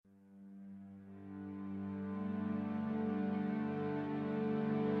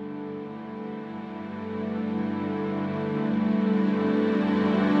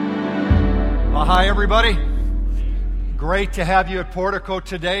Hi, everybody. Great to have you at Portico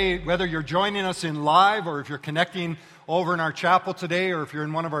today, whether you're joining us in live or if you're connecting over in our chapel today or if you're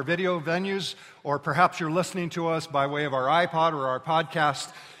in one of our video venues or perhaps you're listening to us by way of our iPod or our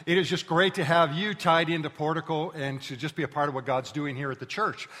podcast. It is just great to have you tied into Portico and to just be a part of what God's doing here at the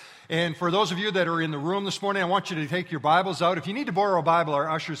church. And for those of you that are in the room this morning, I want you to take your Bibles out. If you need to borrow a Bible, our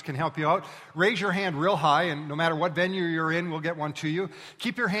ushers can help you out. Raise your hand real high, and no matter what venue you're in, we'll get one to you.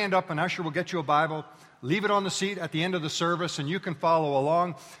 Keep your hand up, and usher will get you a Bible. Leave it on the seat at the end of the service, and you can follow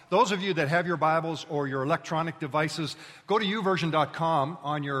along. Those of you that have your Bibles or your electronic devices, go to uversion.com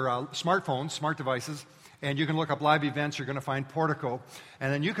on your smartphones, smart devices, and you can look up live events. You're going to find Portico.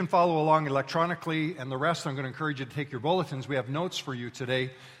 And then you can follow along electronically, and the rest I'm going to encourage you to take your bulletins. We have notes for you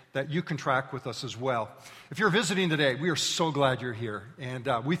today that you can track with us as well. If you're visiting today, we are so glad you're here. And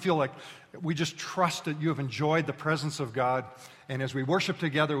we feel like we just trust that you have enjoyed the presence of God. And as we worship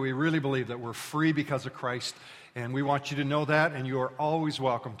together, we really believe that we're free because of Christ. And we want you to know that, and you are always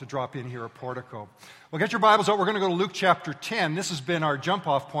welcome to drop in here at Portico. Well, get your Bibles out. We're going to go to Luke chapter 10. This has been our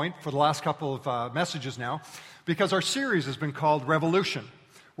jump-off point for the last couple of messages now, because our series has been called Revolution.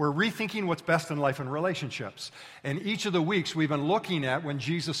 We're rethinking what's best in life and relationships. And each of the weeks we've been looking at when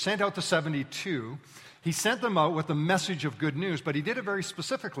Jesus sent out the 72, he sent them out with a message of good news, but he did it very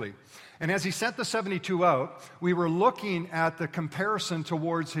specifically. And as he sent the 72 out, we were looking at the comparison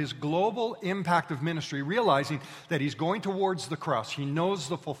towards his global impact of ministry, realizing that he's going towards the cross. He knows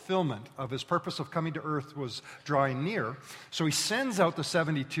the fulfillment of his purpose of coming to earth was drawing near. So he sends out the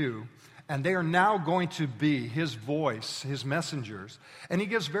 72, and they are now going to be his voice, his messengers. And he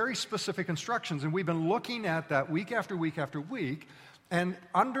gives very specific instructions. And we've been looking at that week after week after week and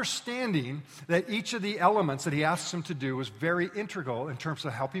understanding that each of the elements that he asks them to do was very integral in terms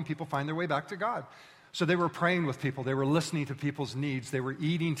of helping people find their way back to God. So they were praying with people. They were listening to people's needs. They were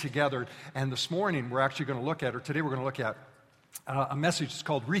eating together. And this morning, we're actually going to look at, or today we're going to look at, a message that's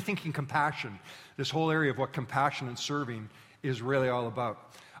called Rethinking Compassion. This whole area of what compassion and serving is really all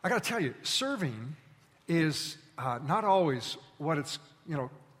about. I got to tell you, serving is not always what it's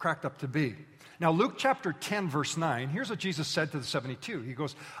cracked up to be. Now, Luke chapter 10, verse 9, here's what Jesus said to the 72. He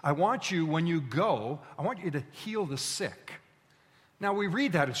goes, I want you, when you go, I want you to heal the sick. Now, we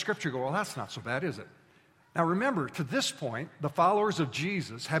read that in Scripture and go, well, that's not so bad, is it? Now, remember, to this point, the followers of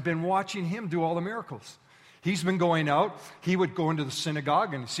Jesus have been watching him do all the miracles. He's been going out. He would go into the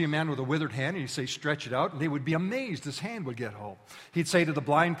synagogue and see a man with a withered hand, and he'd say, stretch it out, and they would be amazed his hand would get whole. He'd say to the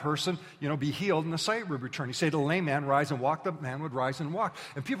blind person, be healed, and the sight would return. He'd say to the lame man, rise and walk. The man would rise and walk.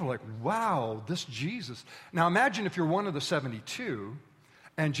 And people are like, wow, this Jesus. Now imagine if you're one of the 72,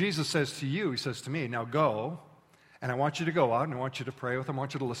 and Jesus says to you, he says to me, now go, and I want you to go out, and I want you to pray with them, I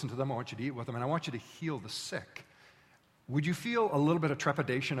want you to listen to them, I want you to eat with them, and I want you to heal the sick. Would you feel a little bit of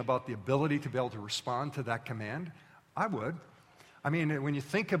trepidation about the ability to be able to respond to that command? I would. I mean, when you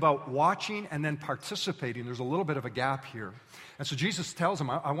think about watching and then participating, there's a little bit of a gap here. And so Jesus tells them,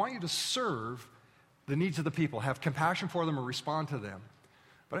 I want you to serve the needs of the people, have compassion for them, and respond to them.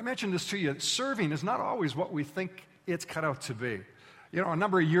 But I mentioned this to you, serving is not always what we think it's cut out to be. A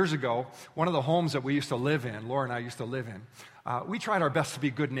number of years ago, one of the homes that we used to live in, Laura and I used to live in, we tried our best to be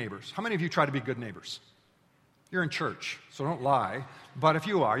good neighbors. How many of you try to be good neighbors? You're in church, so don't lie. But if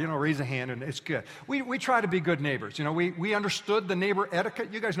you are, raise a hand, and it's good. We try to be good neighbors. We understood the neighbor etiquette.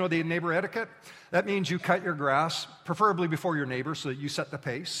 You guys know the neighbor etiquette? That means you cut your grass, preferably before your neighbor, so that you set the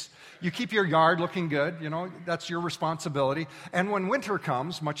pace. You keep your yard looking good. That's your responsibility. And when winter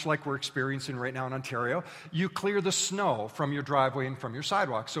comes, much like we're experiencing right now in Ontario, you clear the snow from your driveway and from your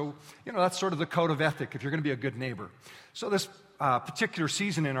sidewalk. So, that's sort of the code of ethic if you're going to be a good neighbor. So this particular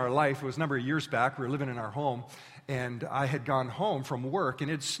season in our life, it was a number of years back, we were living in our home, and I had gone home from work,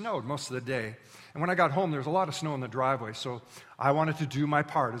 and it snowed most of the day. And when I got home, there was a lot of snow in the driveway, so I wanted to do my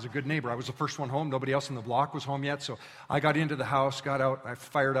part as a good neighbor. I was the first one home. Nobody else in the block was home yet, so I got into the house, got out, I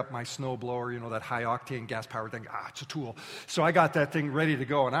fired up my snow blower, that high-octane gas-powered thing. It's a tool. So I got that thing ready to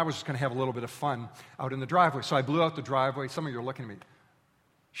go, and I was just going to have a little bit of fun out in the driveway. So I blew out the driveway. Some of you are looking at me.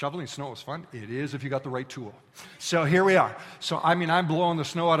 Shoveling snow is fun. It is if you got the right tool. So here we are. So, I'm blowing the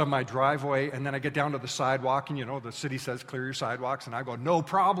snow out of my driveway, and then I get down to the sidewalk, and, the city says, clear your sidewalks, and I go, no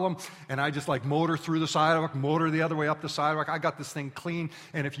problem, and I just, motor through the sidewalk, motor the other way up the sidewalk. I got this thing clean,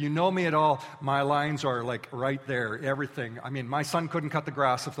 and if you know me at all, my lines are, right there, everything. My son couldn't cut the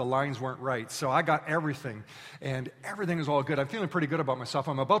grass if the lines weren't right, so I got everything, and everything is all good. I'm feeling pretty good about myself.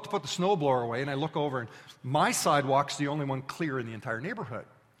 I'm about to put the snowblower away, and I look over, and my sidewalk's the only one clear in the entire neighborhood.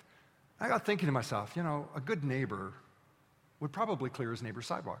 I got thinking to myself, a good neighbor would probably clear his neighbor's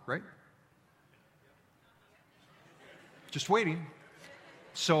sidewalk, right? Just waiting.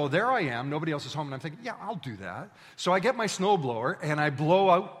 So there I am, nobody else is home, and I'm thinking, yeah, I'll do that. So I get my snowblower, and I blow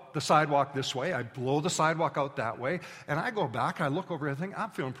out the sidewalk this way, I blow the sidewalk out that way, and I go back, and I look over everything, I'm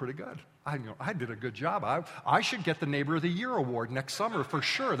feeling pretty good. I did a good job. I should get the Neighbor of the Year award next summer for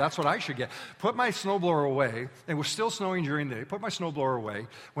sure. That's what I should get. Put my snowblower away. It was still snowing during the day. Put my snowblower away,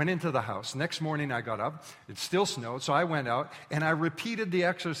 went into the house. Next morning I got up. It still snowed, so I went out, and I repeated the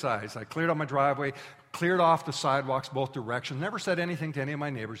exercise. I cleared out my driveway, cleared off the sidewalks both directions, never said anything to any of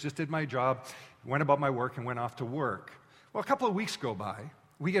my neighbors, just did my job, went about my work, and went off to work. Well, a couple of weeks go by.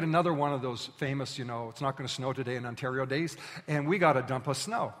 We get another one of those famous, it's not going to snow today in Ontario days, and we got a dump of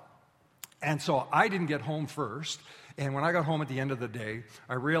snow. And so I didn't get home first, and when I got home at the end of the day,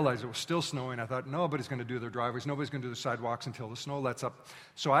 I realized it was still snowing. I thought, nobody's going to do their driveways, nobody's going to do the sidewalks until the snow lets up.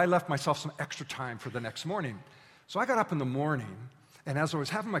 So I left myself some extra time for the next morning. So I got up in the morning, and as I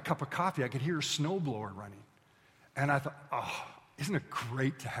was having my cup of coffee, I could hear a snowblower running. And I thought, oh, isn't it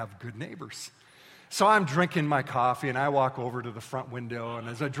great to have good neighbors? So I'm drinking my coffee, and I walk over to the front window, and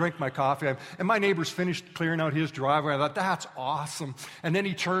as I drink my coffee, and my neighbor's finished clearing out his driveway. I thought, that's awesome. And then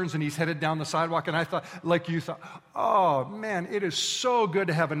he turns, and he's headed down the sidewalk, and I thought, like you thought, oh, man, it is so good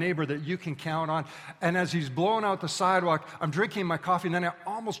to have a neighbor that you can count on. And as he's blowing out the sidewalk, I'm drinking my coffee, and then I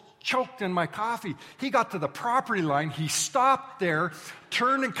almost choked in my coffee. He got to the property line. He stopped there,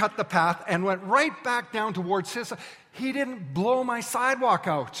 turned and cut the path, and went right back down towards his. He didn't blow my sidewalk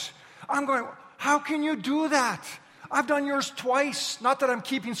out. I'm going, how can you do that? I've done yours twice. Not that I'm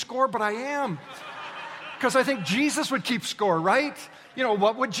keeping score, but I am. Because I think Jesus would keep score, right?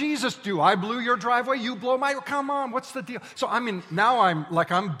 What would Jesus do? I blew your driveway, you blow my, come on, what's the deal? So, now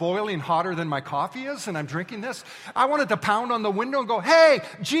I'm boiling hotter than my coffee is, and I'm drinking this. I wanted to pound on the window and go, hey,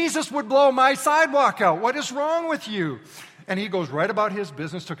 Jesus would blow my sidewalk out. What is wrong with you? And he goes right about his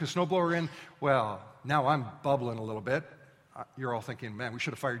business, took his snowblower in. Well, now I'm bubbling a little bit. You're all thinking, man, we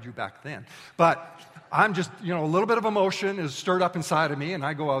should have fired you back then. But I'm just, a little bit of emotion is stirred up inside of me, and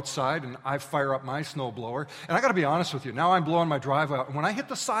I go outside, and I fire up my snowblower. And I got to be honest with you, now I'm blowing my driveway out. And when I hit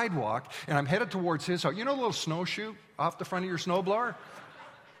the sidewalk, and I'm headed towards his house, the little snowshoe off the front of your snowblower?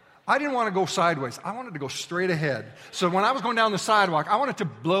 I didn't want to go sideways. I wanted to go straight ahead. So when I was going down the sidewalk, I wanted to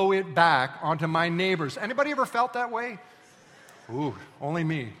blow it back onto my neighbors. Anybody ever felt that way? Ooh, only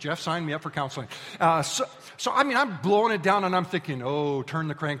me. Jeff signed me up for counseling. I'm blowing it down, and I'm thinking, oh, turn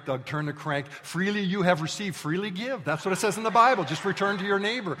the crank, Doug, turn the crank. Freely you have received, freely give. That's what it says in the Bible. Just return to your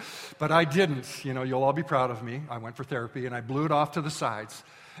neighbor. But I didn't. You'll all be proud of me. I went for therapy, and I blew it off to the sides.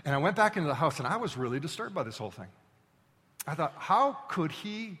 And I went back into the house, and I was really disturbed by this whole thing. I thought, how could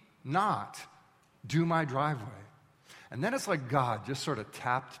he not do my driveway? And then it's like God just sort of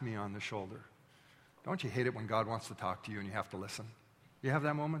tapped me on the shoulder. Don't you hate it when God wants to talk to you and you have to listen? You have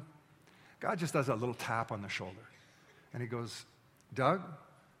that moment? God just does a little tap on the shoulder. And he goes, Doug,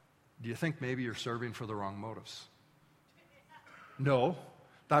 do you think maybe you're serving for the wrong motives? No.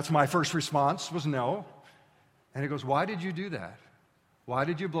 That's my first response was no. And he goes, why did you do that? Why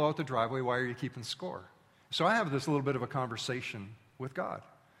did you blow out the driveway? Why are you keeping score? So I have this little bit of a conversation with God.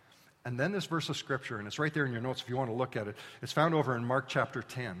 And then this verse of Scripture, and it's right there in your notes if you want to look at it. It's found over in Mark chapter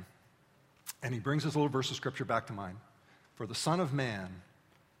 10. And he brings this little verse of Scripture back to mind. For the Son of Man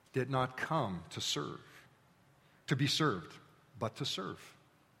did not come to be served, but to serve.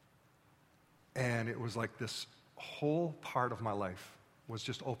 And it was like this whole part of my life was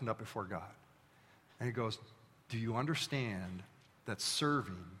just opened up before God. And he goes, do you understand that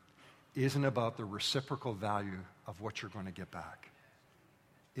serving isn't about the reciprocal value of what you're going to get back?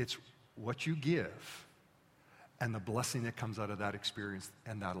 It's what you give and the blessing that comes out of that experience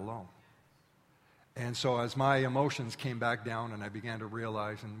and that alone. And so as my emotions came back down and I began to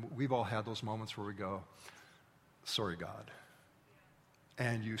realize, and we've all had those moments where we go, sorry, God.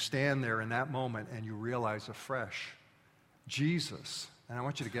 And you stand there in that moment and you realize afresh, Jesus, and I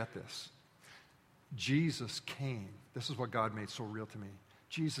want you to get this, Jesus came. This is what God made so real to me.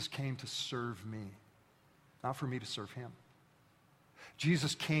 Jesus came to serve me, not for me to serve him.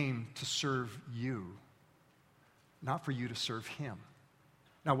 Jesus came to serve you, not for you to serve him.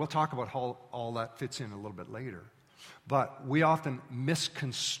 Now, we'll talk about how all that fits in a little bit later. But we often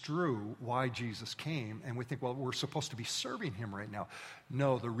misconstrue why Jesus came, and we think, well, we're supposed to be serving him right now.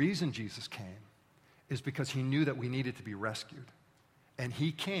 No, the reason Jesus came is because he knew that we needed to be rescued. And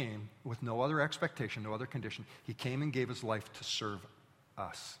he came with no other expectation, no other condition. He came and gave his life to serve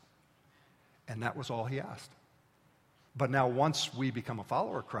us. And that was all he asked. But now once we become a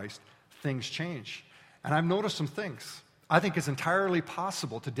follower of Christ, things change. And I've noticed some things. I think it's entirely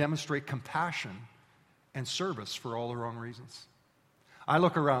possible to demonstrate compassion and service for all the wrong reasons. I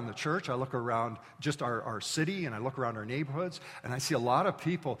look around the church, I look around just our city, and I look around our neighborhoods, and I see a lot of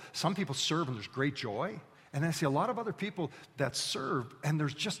people, some people serve and there's great joy, and I see a lot of other people that serve and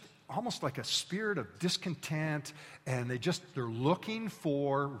there's just almost like a spirit of discontent, and they're looking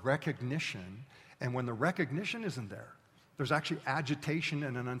for recognition, and when the recognition isn't there, there's actually agitation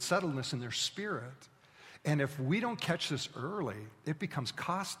and an unsettledness in their spirit. And if we don't catch this early, it becomes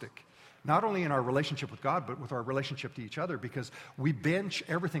caustic, not only in our relationship with God, but with our relationship to each other, because we bench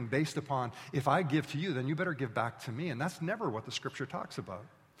everything based upon, if I give to you, then you better give back to me, and that's never what the Scripture talks about.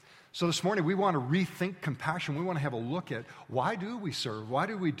 So this morning, we want to rethink compassion. We want to have a look at, why do we serve? Why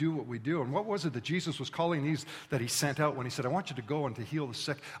do we do what we do? And what was it that Jesus was calling these that he sent out when he said, I want you to go and to heal the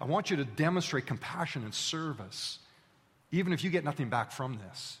sick. I want you to demonstrate compassion and service, even if you get nothing back from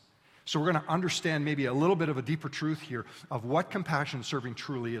this. So we're going to understand maybe a little bit of a deeper truth here of what compassion and serving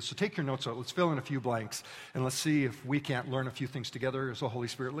truly is. So take your notes out. Let's fill in a few blanks, and let's see if we can't learn a few things together as the Holy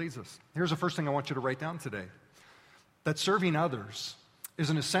Spirit leads us. Here's the first thing I want you to write down today. That serving others is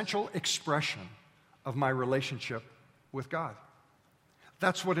an essential expression of my relationship with God.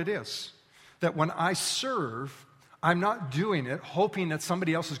 That's what it is. That when I serve, I'm not doing it hoping that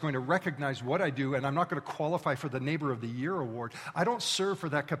somebody else is going to recognize what I do, and I'm not going to qualify for the Neighbor of the Year award. I don't serve for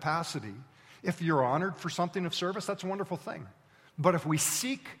that capacity. If you're honored for something of service, that's a wonderful thing. But if we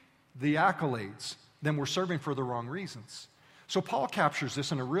seek the accolades, then we're serving for the wrong reasons. So Paul captures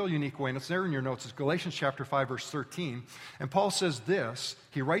this in a real unique way, and it's there in your notes. It's Galatians chapter 5, verse 13. And Paul says this.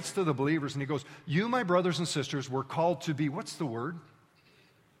 He writes to the believers, and he goes, you, my brothers and sisters, were called to be, what's the word?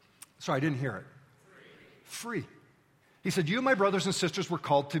 Sorry, I didn't hear it. Free. He said, you, my brothers and sisters, were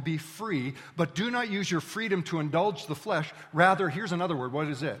called to be free, but do not use your freedom to indulge the flesh. Rather, here's another word. What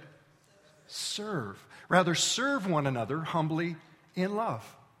is it? Serve. Rather, serve one another humbly in love.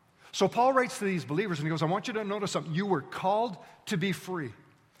 So Paul writes to these believers, and he goes, I want you to notice something. You were called to be free.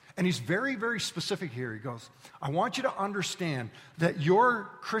 And he's very, very specific here. He goes, I want you to understand that your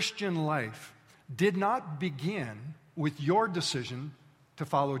Christian life did not begin with your decision to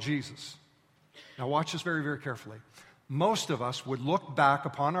follow Jesus. Now watch this very, very carefully. Most of us would look back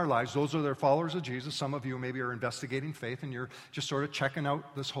upon our lives. Those are their followers of Jesus. Some of you maybe are investigating faith, and you're just sort of checking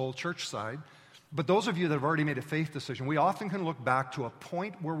out this whole church side. But those of you that have already made a faith decision, we often can look back to a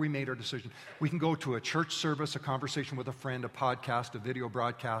point where we made our decision. We can go to a church service, a conversation with a friend, a podcast, a video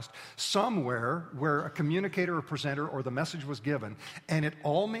broadcast, somewhere where a communicator or presenter or the message was given, and it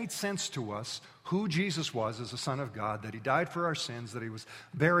all made sense to us who Jesus was as the Son of God, that he died for our sins, that he was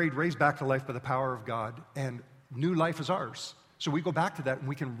buried, raised back to life by the power of God, and new life is ours. So we go back to that, and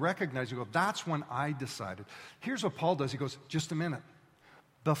we can recognize, we go, that's when I decided. Here's what Paul does. He goes, just a minute.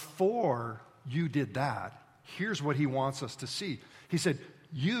 Before you did that, here's what he wants us to see. He said,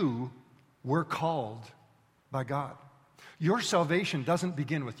 you were called by God. Your salvation doesn't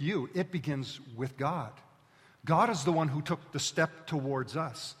begin with you. It begins with God. God is the one who took the step towards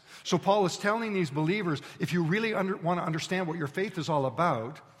us. So Paul is telling these believers, if you really want to understand what your faith is all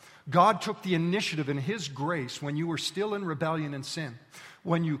about, God took the initiative in his grace when you were still in rebellion and sin.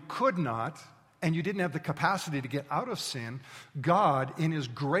 When you could not, and you didn't have the capacity to get out of sin, God, in his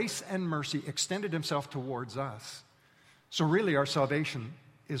grace and mercy, extended himself towards us. So really, our salvation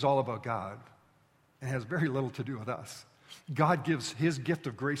is all about God and has very little to do with us. God gives his gift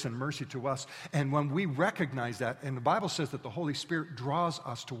of grace and mercy to us, and when we recognize that, and the Bible says that the Holy Spirit draws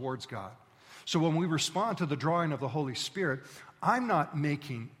us towards God. So when we respond to the drawing of the Holy Spirit, I'm not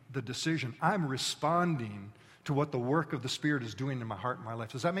making the decision. I'm responding to what the work of the Spirit is doing in my heart and my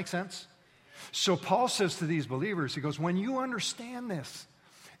life. Does that make sense? So Paul says to these believers, he goes, when you understand this,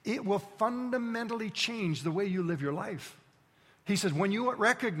 it will fundamentally change the way you live your life. He says, when you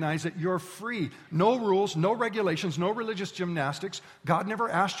recognize that you're free, no rules, no regulations, no religious gymnastics. God never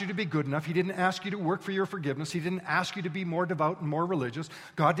asked you to be good enough. He didn't ask you to work for your forgiveness. He didn't ask you to be more devout and more religious.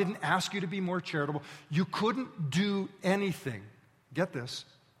 God didn't ask you to be more charitable. You couldn't do anything. Get this.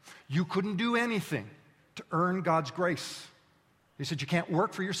 You couldn't do anything to earn God's grace. He said, you can't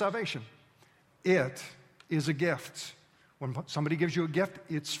work for your salvation. It is a gift. When somebody gives you a gift,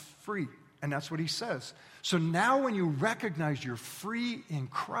 it's free. And that's what he says. So now when you recognize you're free in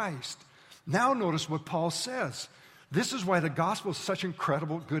Christ, now notice what Paul says. This is why the gospel is such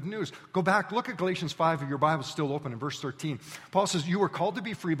incredible good news. Go back, look at Galatians 5 if your Bible's still open in verse 13. Paul says, you were called to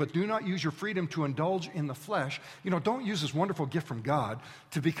be free, but do not use your freedom to indulge in the flesh. Don't use this wonderful gift from God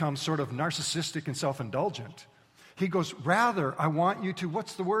to become sort of narcissistic and self-indulgent. He goes, rather, I want you to,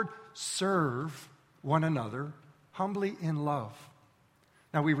 what's the word? Serve one another humbly in love.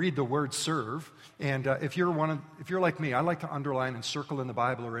 Now, we read the word serve, and if you're like me, I like to underline and circle in the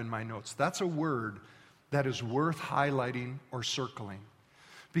Bible or in my notes. That's a word that is worth highlighting or circling.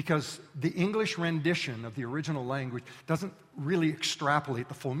 because the English rendition of the original language doesn't really extrapolate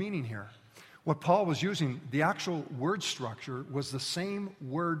the full meaning here. What Paul was using, the actual word structure, was the same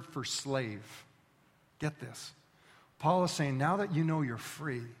word for slave. Get this. Paul is saying, now that you know you're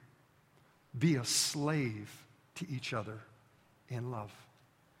free, be a slave to each other in love.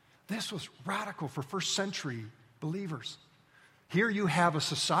 This was radical for first century believers. Here you have a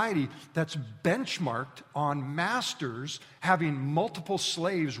society that's benchmarked on masters having multiple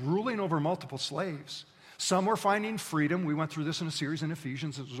slaves, ruling over multiple slaves. Some were finding freedom. We went through this in a series in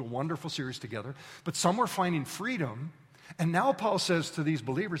Ephesians. It was a wonderful series together. But some were finding freedom. And now Paul says to these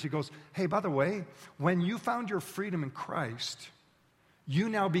believers, he goes, hey, by the way, when you found your freedom in Christ, you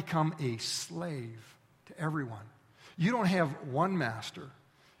now become a slave to everyone. You don't have one master.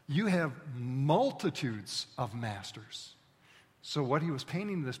 You have multitudes of masters. So what he was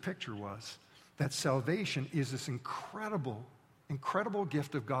painting this picture was that salvation is this incredible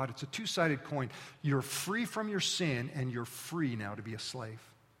gift of God. It's a two-sided coin. You're free from your sin, and you're free now to be a slave.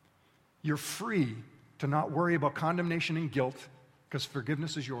 You're free to not worry about condemnation and guilt because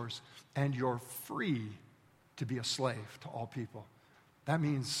forgiveness is yours, and you're free to be a slave to all people. That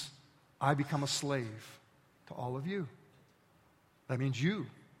means I become a slave to all of you. That means you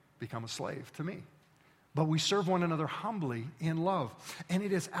become a slave to me. But we serve one another humbly in love. And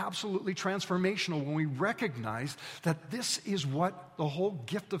it is absolutely transformational when we recognize that this is what the whole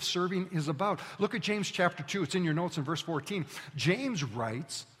gift of serving is about. Look at James chapter 2. It's in your notes in verse 14. James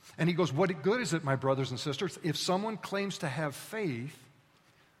writes, and he goes, what good is it, my brothers and sisters, if someone claims to have faith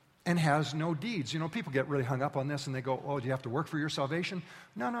and has no deeds? You know, people get really hung up on this and they go, oh, do you have to work for your salvation?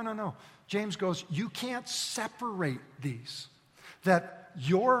 No. James goes, you can't separate these. That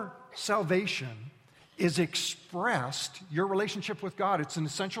your salvation is expressed, your relationship with God, it's an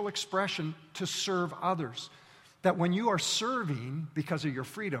essential expression to serve others. That when you are serving because of your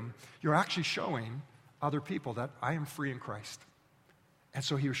freedom, you're actually showing other people that I am free in Christ. And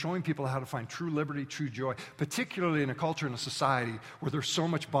so he was showing people how to find true liberty, true joy, particularly in a culture and a society where there's so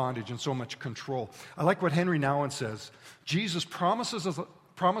much bondage and so much control. I like what Henry Nouwen says. Jesus promises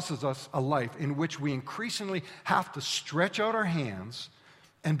us a life in which we increasingly have to stretch out our hands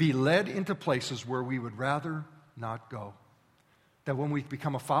and be led into places where we would rather not go. That when we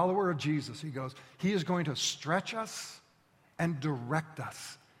become a follower of Jesus, he goes, he is going to stretch us and direct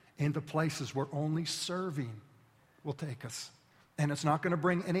us into places where only serving will take us. And it's not going to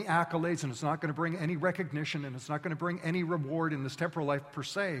bring any accolades, and it's not going to bring any recognition, and it's not going to bring any reward in this temporal life per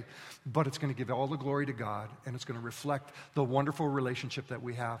se, but it's going to give all the glory to God, and it's going to reflect the wonderful relationship that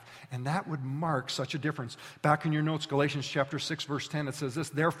we have. And that would mark such a difference. Back in your notes, Galatians chapter 6, verse 10, it says this,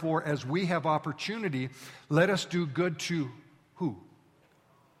 therefore, as we have opportunity, let us do good to who?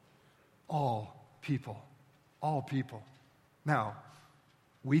 All people. All people. Now,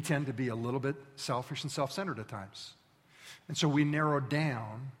 we tend to be a little bit selfish and self-centered at times. And so we narrow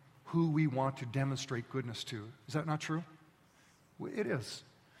down who we want to demonstrate goodness to. Is that not true? It is.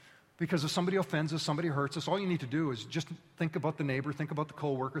 Because if somebody offends us, somebody hurts us, all you need to do is just think about the neighbor, think about the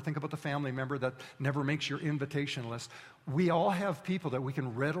coworker, think about the family member that never makes your invitation list. We all have people that we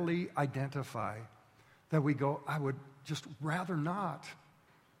can readily identify that we go, I would just rather not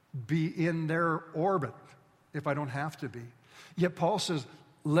be in their orbit if I don't have to be. Yet Paul says,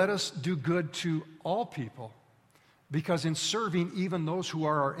 let us do good to all people. Because in serving even those who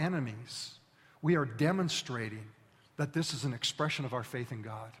are our enemies, we are demonstrating that this is an expression of our faith in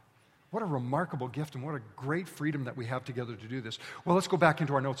God. What a remarkable gift and what a great freedom that we have together to do this. Well, let's go back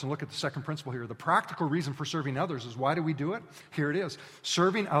into our notes and look at the second principle here. The practical reason for serving others is why do we do it? Here it is.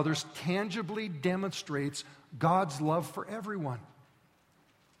 Serving others tangibly demonstrates God's love for everyone.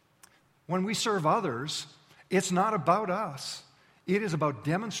 When we serve others, it's not about us. It is about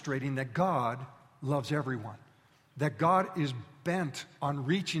demonstrating that God loves everyone. That God is bent on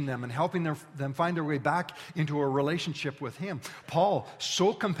reaching them and helping them find their way back into a relationship with Him. Paul,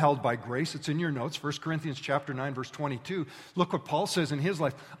 so compelled by grace, it's in your notes, 1 Corinthians chapter 9, verse 22. Look what Paul says in his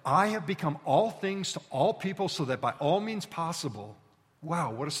life. I have become all things to all people so that by all means possible.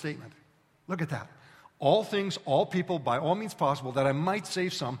 Wow, what a statement. Look at that. All things, all people, by all means possible, that I might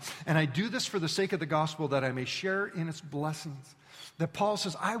save some. And I do this for the sake of the gospel, that I may share in its blessings. That Paul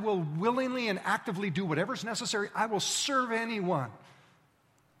says, I will willingly and actively do whatever's necessary. I will serve anyone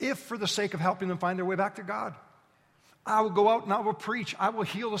if for the sake of helping them find their way back to God. I will go out and I will preach. I will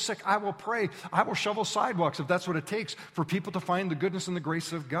heal the sick. I will pray. I will shovel sidewalks if that's what it takes for people to find the goodness and the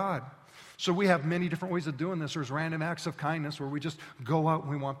grace of God. So we have many different ways of doing this. There's random acts of kindness where we just go out and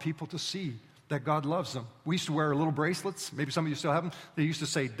we want people to see that God loves them. We used to wear little bracelets. Maybe some of you still have them. They used to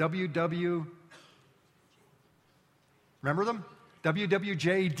say WW. Remember them?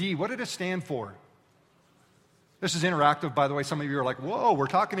 WWJD. What did it stand for? This is interactive, by the way. Some of you are like, whoa, we're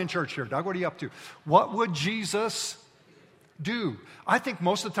talking in church here. Doug, what are you up to? What would Jesus do? I think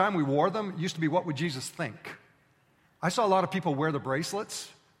most of the time we wore them, it used to be, what would Jesus think? I saw a lot of people wear the bracelets,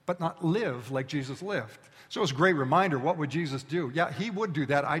 but not live like Jesus lived. So it was a great reminder, what would Jesus do? Yeah, he would do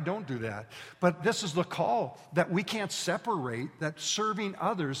that. I don't do that. But this is the call that we can't separate, that serving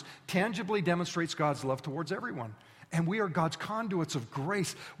others tangibly demonstrates God's love towards everyone. And we are God's conduits of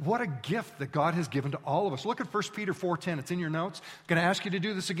grace. What a gift that God has given to all of us. Look at 1 Peter 4:10. It's in your notes. I'm going to ask you to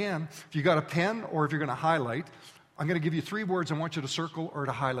do this again. If you got a pen or if you're going to highlight, I'm going to give you 3 words I want you to circle or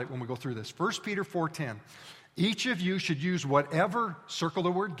to highlight when we go through this. 1 Peter 4:10. Each of you should use whatever, circle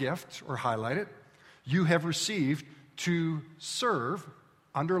the word gift or highlight it, you have received to serve,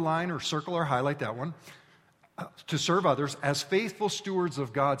 underline or circle or highlight that one, to serve others as faithful stewards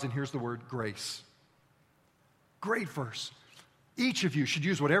of God's, and here's the word, grace. Great verse. Each of you should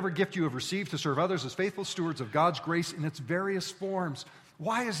use whatever gift you have received to serve others as faithful stewards of God's grace in its various forms.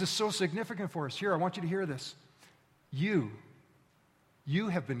 Why is this so significant for us? Here, I want you to hear this. You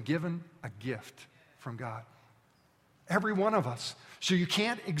have been given a gift from God. Every one of us. So you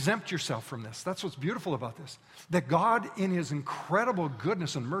can't exempt yourself from this. That's what's beautiful about this. That God, in His incredible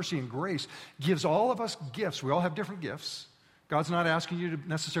goodness and mercy and grace, gives all of us gifts. We all have different gifts. God's not asking you to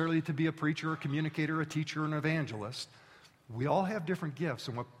necessarily to be a preacher, a communicator, a teacher, an evangelist. We all have different gifts.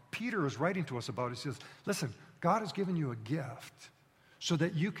 And what Peter is writing to us about is, he says, listen, God has given you a gift so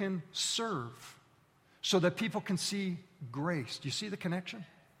that you can serve, so that people can see grace. Do you see the connection?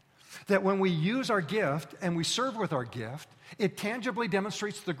 That when we use our gift and we serve with our gift, it tangibly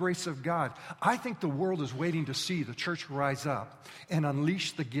demonstrates the grace of God. I think the world is waiting to see the church rise up and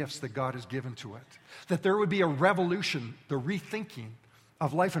unleash the gifts that God has given to it. That there would be a revolution, the rethinking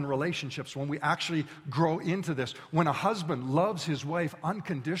of life and relationships when we actually grow into this. When a husband loves his wife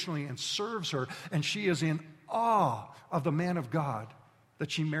unconditionally and serves her, and she is in awe of the man of God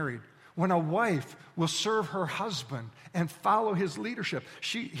that she married. When a wife will serve her husband and follow his leadership,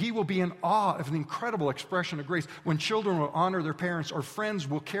 he will be in awe of the incredible expression of grace. When children will honor their parents, or friends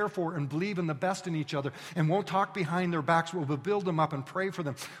will care for and believe in the best in each other and won't talk behind their backs, but will build them up and pray for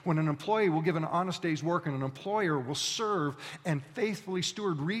them. When an employee will give an honest day's work, and an employer will serve and faithfully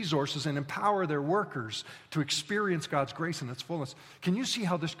steward resources and empower their workers to experience God's grace in its fullness. Can you see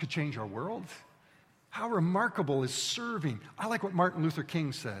how this could change our world? How remarkable is serving? I like what Martin Luther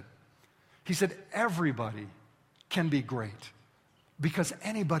King said. He said, everybody can be great because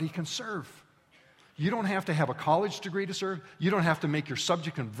anybody can serve. You don't have to have a college degree to serve. You don't have to make your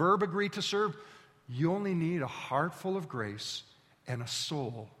subject and verb agree to serve. You only need a heart full of grace and a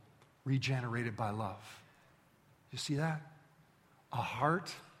soul regenerated by love. You see that? A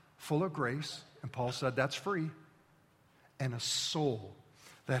heart full of grace, and Paul said that's free, and a soul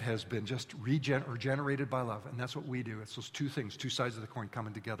that has been just regenerated by love. And that's what we do. It's those two things, two sides of the coin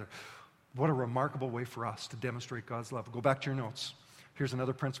coming together. What a remarkable way for us to demonstrate God's love. Go back to your notes. Here's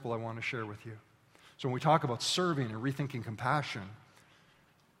another principle I want to share with you. So when we talk about serving and rethinking compassion,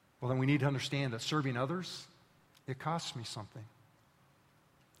 well, then we need to understand that serving others, it costs me something.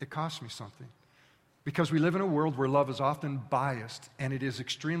 It costs me something. Because we live in a world where love is often biased, and it is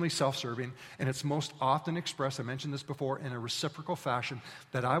extremely self-serving, and it's most often expressed, I mentioned this before, in a reciprocal fashion,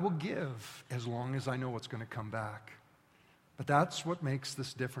 that I will give as long as I know what's going to come back. But that's what makes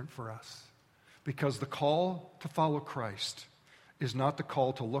this different for us. Because the call to follow Christ is not the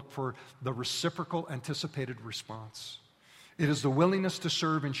call to look for the reciprocal anticipated response. It is the willingness to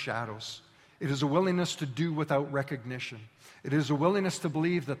serve in shadows. It is a willingness to do without recognition. It is a willingness to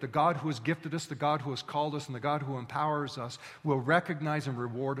believe that the God who has gifted us, the God who has called us, and the God who empowers us will recognize and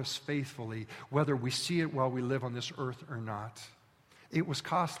reward us faithfully, whether we see it while we live on this earth or not. It was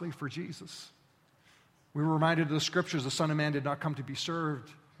costly for Jesus. We were reminded of the scriptures, the Son of Man did not come to be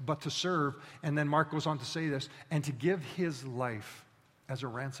served, but to serve. And then Mark goes on to say this, and to give his life as a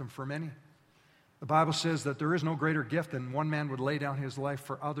ransom for many. The Bible says that there is no greater gift than one man would lay down his life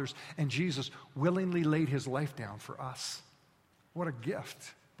for others. And Jesus willingly laid his life down for us. What a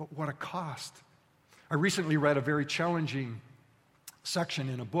gift, but what a cost. I recently read a very challenging section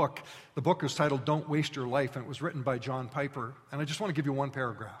in a book. The book was titled Don't Waste Your Life, and it was written by John Piper. And I just want to give you one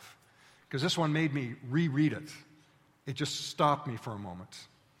paragraph, because this one made me reread it. It just stopped me for a moment.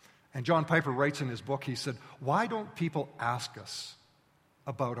 And John Piper writes in his book, he said, why don't people ask us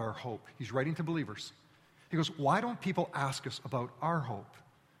about our hope? He's writing to believers. He goes, why don't people ask us about our hope?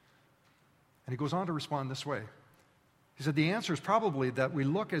 And he goes on to respond this way. He said, the answer is probably that we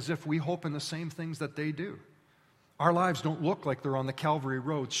look as if we hope in the same things that they do. Our lives don't look like they're on the Calvary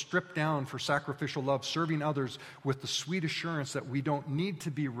road, stripped down for sacrificial love, serving others with the sweet assurance that we don't need to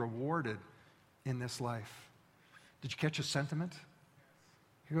be rewarded in this life. Did you catch his sentiment?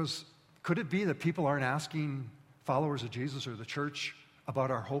 He goes, could it be that people aren't asking followers of Jesus or the church about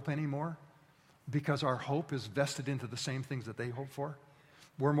our hope anymore? Because our hope is vested into the same things that they hope for.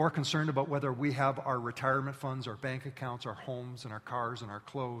 We're more concerned about whether we have our retirement funds, our bank accounts, our homes, and our cars, and our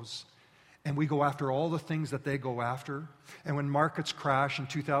clothes. And we go after all the things that they go after. And when markets crash in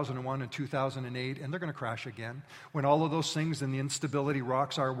 2001 and 2008, and they're going to crash again, when all of those things and the instability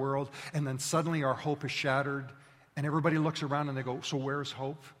rocks our world, and then suddenly our hope is shattered, and everybody looks around and they go, so where's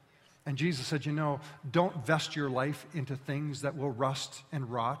hope? And Jesus said, don't vest your life into things that will rust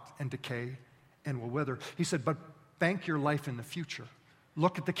and rot and decay and will wither. He said, but bank your life in the future.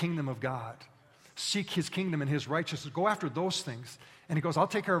 Look at the kingdom of God. Seek his kingdom and his righteousness. Go after those things. And he goes, I'll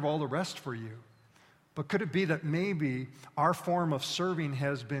take care of all the rest for you. But could it be that maybe our form of serving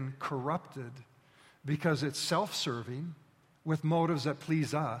has been corrupted because it's self-serving with motives that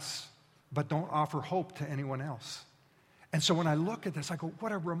please us, but don't offer hope to anyone else? And so when I look at this, I go,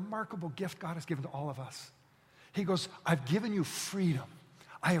 what a remarkable gift God has given to all of us. He goes, I've given you freedom.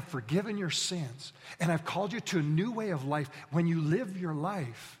 I have forgiven your sins. And I've called you to a new way of life. When you live your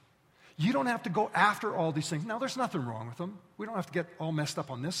life, you don't have to go after all these things. Now, there's nothing wrong with them. We don't have to get all messed up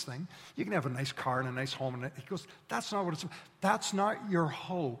on this thing. You can have a nice car and a nice home. And he goes, that's not what it's about. That's not your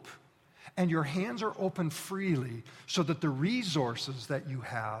hope. And your hands are open freely so that the resources that you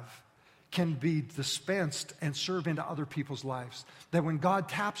have can be dispensed and serve into other people's lives. That when God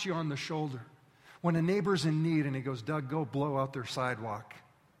taps you on the shoulder, when a neighbor's in need and he goes, Doug, go blow out their sidewalk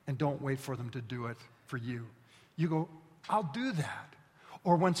and don't wait for them to do it for you. You go, I'll do that.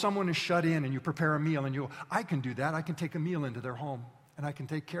 Or when someone is shut in and you prepare a meal and you go, I can do that. I can take a meal into their home and I can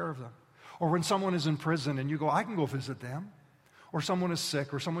take care of them. Or when someone is in prison and you go, I can go visit them. Or someone is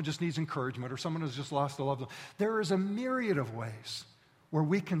sick, or someone just needs encouragement, or someone has just lost a loved one. There is a myriad of ways where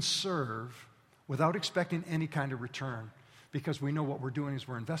we can serve without expecting any kind of return because we know what we're doing is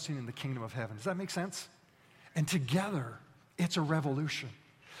we're investing in the kingdom of heaven. Does that make sense? And together, it's a revolution.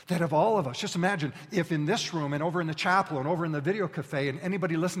 That of all of us, just imagine if in this room and over in the chapel and over in the video cafe and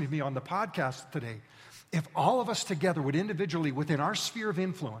anybody listening to me on the podcast today, if all of us together would individually, within our sphere of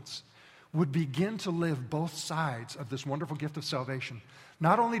influence, would begin to live both sides of this wonderful gift of salvation,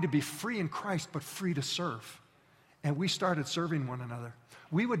 not only to be free in Christ, but free to serve. And we started serving one another.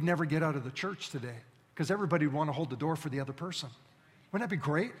 We would never get out of the church today because everybody would want to hold the door for the other person. Wouldn't that be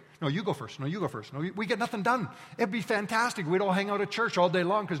great? No, you go first. No, you go first. No, we get nothing done. It'd be fantastic. We'd all hang out at church all day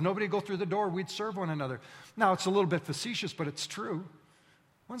long because nobody would go through the door. We'd serve one another. Now, it's a little bit facetious, but it's true.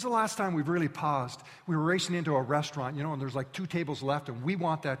 When's the last time we've really paused? We were racing into a restaurant, and there's like 2 tables left, and we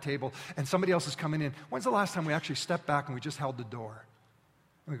want that table, and somebody else is coming in. When's the last time we actually stepped back and we just held the door?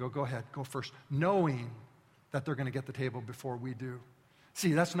 And we go ahead, go first, knowing that they're going to get the table before we do.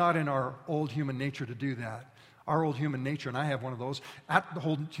 See, that's not in our old human nature to do that. Our old human nature, and I have one of those, at the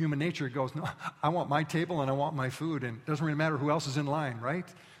whole human nature, it goes, no, I want my table and I want my food, and it doesn't really matter who else is in line, right?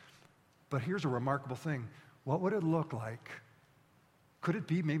 But here's a remarkable thing. What would it look like? Could it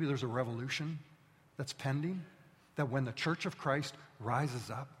be maybe there's a revolution that's pending? That when the church of Christ rises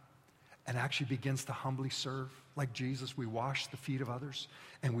up and actually begins to humbly serve, like Jesus, we wash the feet of others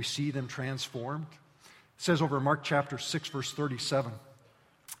and we see them transformed. It says over in Mark chapter 6, verse 37,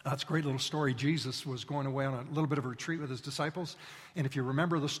 that's a great little story. Jesus was going away on a little bit of a retreat with his disciples. And if you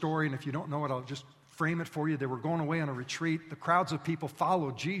remember the story, and if you don't know it, I'll just frame it for you. They were going away on a retreat. The crowds of people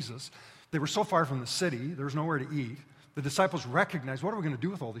followed Jesus. They were so far from the city, there was nowhere to eat. The disciples recognized, what are we going to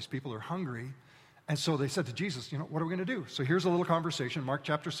do with all these people? They're hungry. And so they said to Jesus, what are we going to do? So here's a little conversation, Mark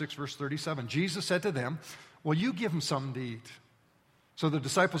chapter 6, verse 37. Jesus said to them, well, you give them something to eat. So the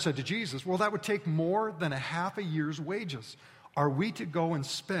disciples said to Jesus, well, that would take more than a half a year's wages. Are we to go and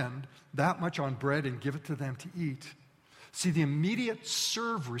spend that much on bread and give it to them to eat? See, the immediate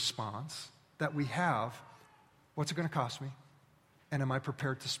serve response that we have, what's it going to cost me? And am I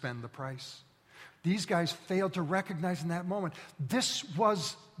prepared to spend the price? These guys failed to recognize in that moment, this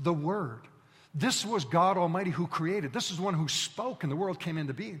was the Word. This was God Almighty who created. This was one who spoke and the world came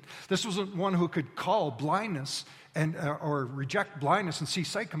into being. This was one who could call blindness and or reject blindness and see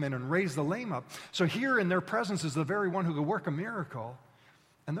sight come in and raise the lame up. So here in their presence is the very one who could work a miracle,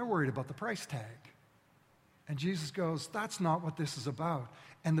 and they're worried about the price tag. And Jesus goes, that's not what this is about.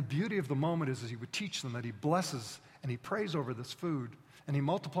 And the beauty of the moment is he would teach them that he blesses and he prays over this food. And he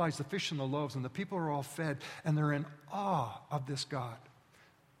multiplies the fish and the loaves, and the people are all fed, and they're in awe of this God.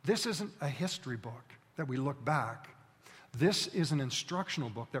 This isn't a history book that we look back. This is an instructional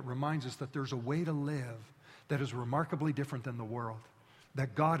book that reminds us that there's a way to live that is remarkably different than the world.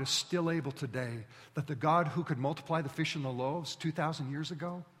 That God is still able today, that the God who could multiply the fish and the loaves 2,000 years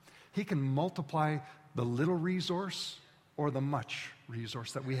ago, he can multiply the little resource or the much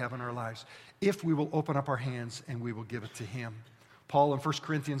resource that we have in our lives if we will open up our hands and we will give it to him. Paul in 1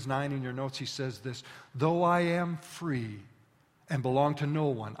 Corinthians 9 in your notes, he says this, though I am free and belong to no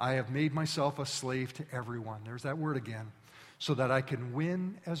one, I have made myself a slave to everyone. There's that word again. So that I can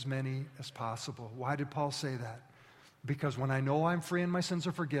win as many as possible. Why did Paul say that? Because when I know I'm free and my sins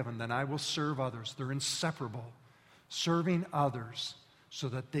are forgiven, then I will serve others. They're inseparable. Serving others so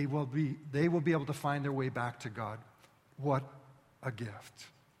that they will be able to find their way back to God. What a gift.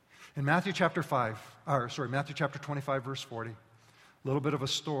 In Matthew chapter 25, verse 40, a little bit of a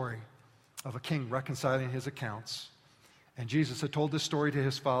story of a king reconciling his accounts. And Jesus had told this story to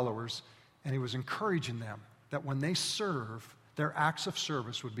his followers, and he was encouraging them that when they serve, their acts of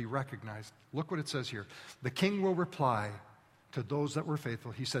service would be recognized. Look what it says here. The king will reply to those that were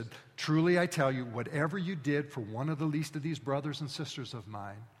faithful. He said, truly I tell you, whatever you did for one of the least of these brothers and sisters of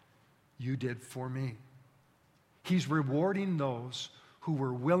mine, you did for me. He's rewarding those who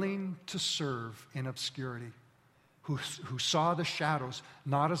were willing to serve in obscurity, who saw the shadows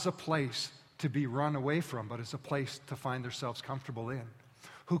not as a place to be run away from, but as a place to find themselves comfortable in,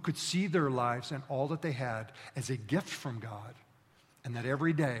 who could see their lives and all that they had as a gift from God, and that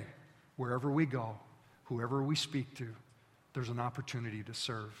every day, wherever we go, whoever we speak to, there's an opportunity to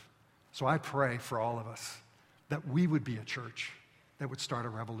serve. So I pray for all of us that we would be a church that would start a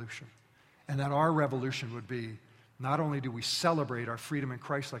revolution, and that our revolution would be not only do we celebrate our freedom in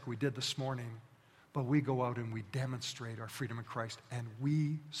Christ like we did this morning, but we go out and we demonstrate our freedom in Christ, and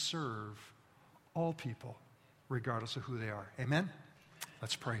we serve all people, regardless of who they are. Amen?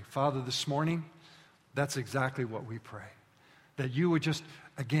 Let's pray. Father, this morning, that's exactly what we pray. That you would just,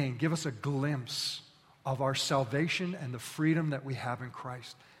 again, give us a glimpse of our salvation and the freedom that we have in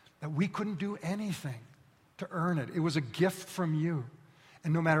Christ. That we couldn't do anything to earn it. It was a gift from you.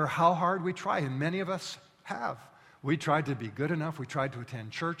 And no matter how hard we try, and many of us have, we tried to be good enough. We tried to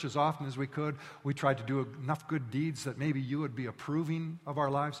attend church as often as we could. We tried to do enough good deeds that maybe you would be approving of our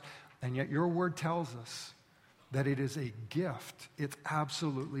lives. And yet your word tells us that it is a gift. It's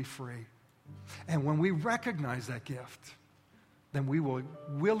absolutely free. And when we recognize that gift, then we will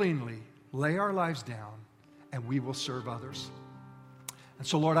willingly lay our lives down and we will serve others. And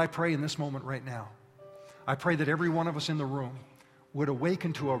so, Lord, I pray in this moment right now, I pray that every one of us in the room would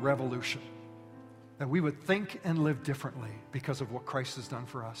awaken to a revolution, that we would think and live differently because of what Christ has done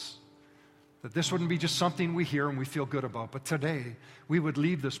for us. That this wouldn't be just something we hear and we feel good about, but today we would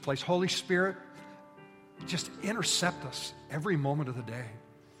leave this place. Holy Spirit, just intercept us every moment of the day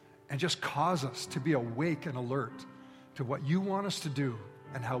and just cause us to be awake and alert to what you want us to do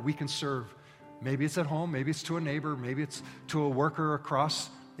and how we can serve. Maybe it's at home, maybe it's to a neighbor, maybe it's to a worker across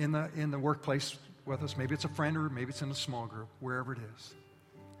in the workplace with us, maybe it's a friend, or maybe it's in a small group, wherever it is.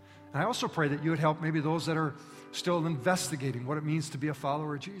 And I also pray that you would help maybe those that are still investigating what it means to be a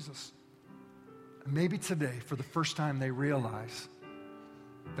follower of Jesus. And maybe today, for the first time, they realize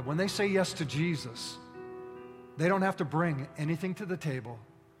that when they say yes to Jesus, they don't have to bring anything to the table,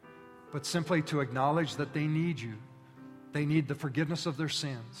 but simply to acknowledge that they need you. They need the forgiveness of their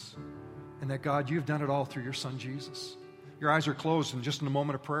sins. And that, God, you've done it all through your Son, Jesus. Your eyes are closed, and just in a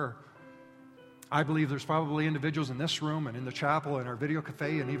moment of prayer, I believe there's probably individuals in this room and in the chapel and our video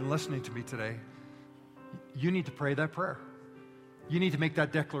cafe and even listening to me today. You need to pray that prayer. You need to make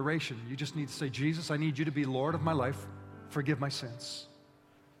that declaration. You just need to say, Jesus, I need you to be Lord of my life. Forgive my sins.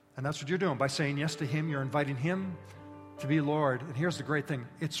 And that's what you're doing. By saying yes to him, you're inviting him to be Lord. And here's the great thing.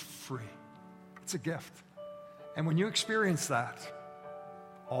 It's free. It's a gift. And when you experience that,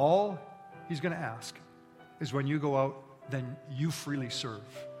 all he's going to ask is when you go out, then you freely serve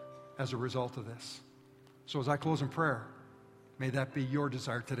as a result of this. So as I close in prayer, may that be your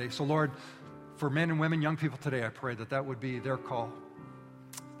desire today. So Lord, for men and women, young people today, I pray that that would be their call.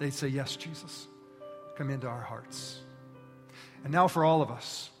 They'd say, yes, Jesus, come into our hearts. And now for all of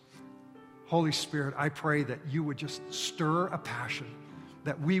us, Holy Spirit, I pray that you would just stir a passion,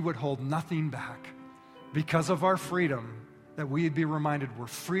 that we would hold nothing back because of our freedom, that we'd be reminded we're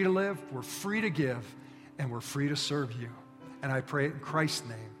free to live, we're free to give, and we're free to serve you. And I pray it in Christ's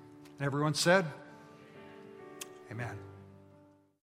name. And everyone said, amen.